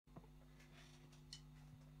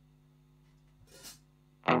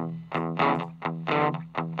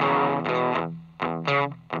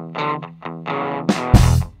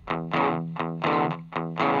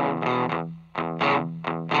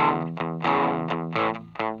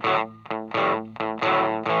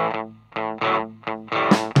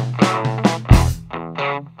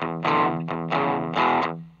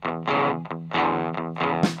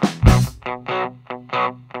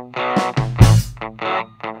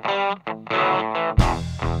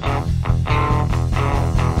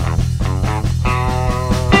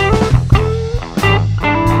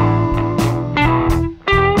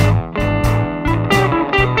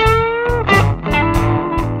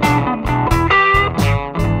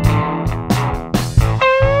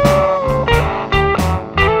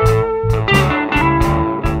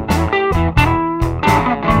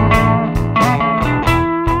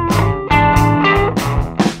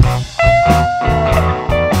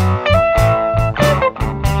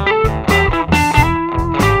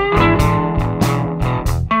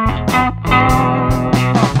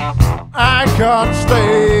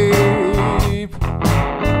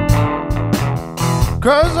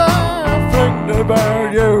I'm thinking about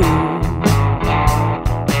you.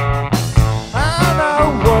 And I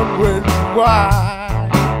wonder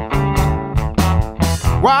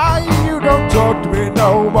why you don't talk to me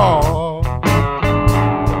no more.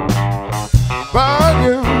 But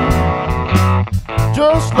you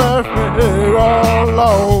just left me here all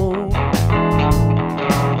alone.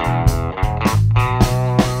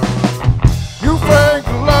 You think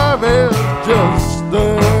love is just a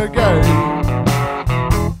game,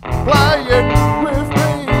 playing with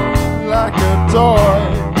me like a toy,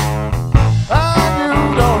 and you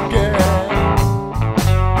don't get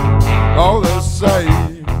all the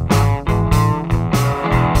same.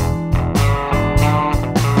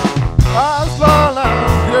 As long as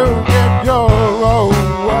you get your own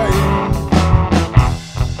way,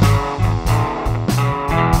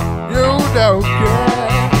 you don't care.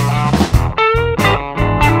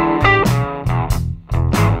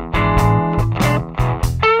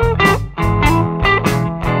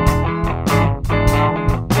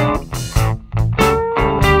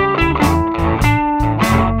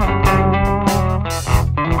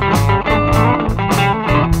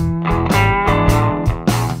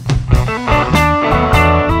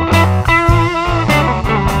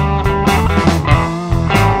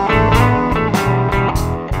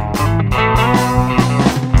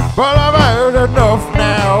 But I've had enough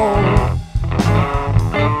now,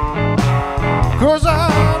 'cause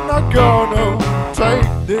I'm not gonna take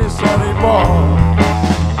this anymore.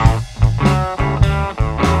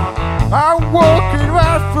 I'm walking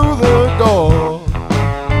right through the door,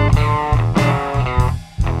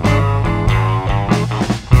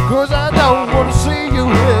 'cause I don't want to see you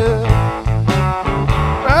here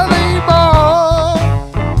anymore.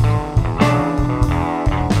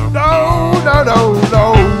 No, no, no, no.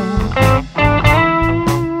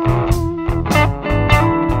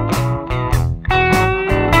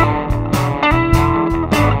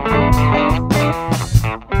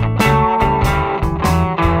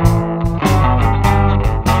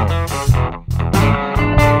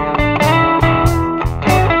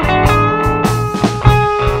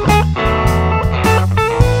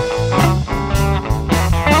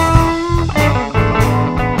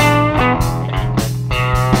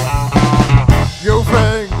 You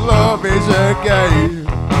think love is a game,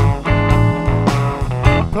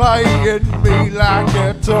 playing me like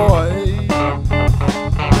a toy,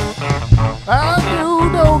 and you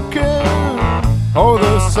don't care all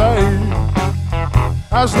the same,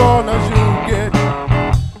 as long as you get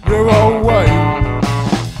your own way.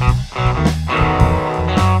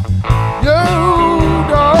 You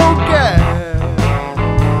don't care.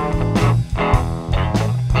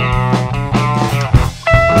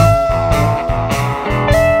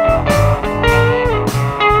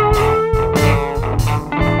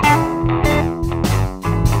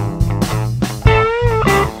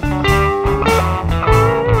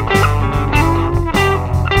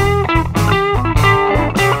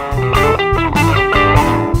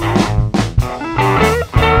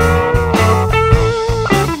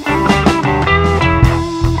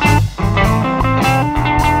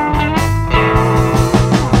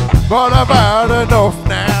 But I've had enough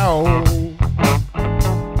now,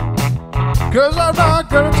 'cause I'm not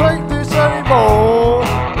gonna take this anymore.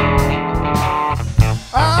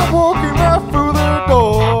 I'm walking right through the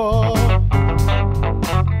door,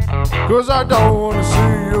 'cause I don't wanna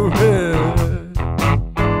see you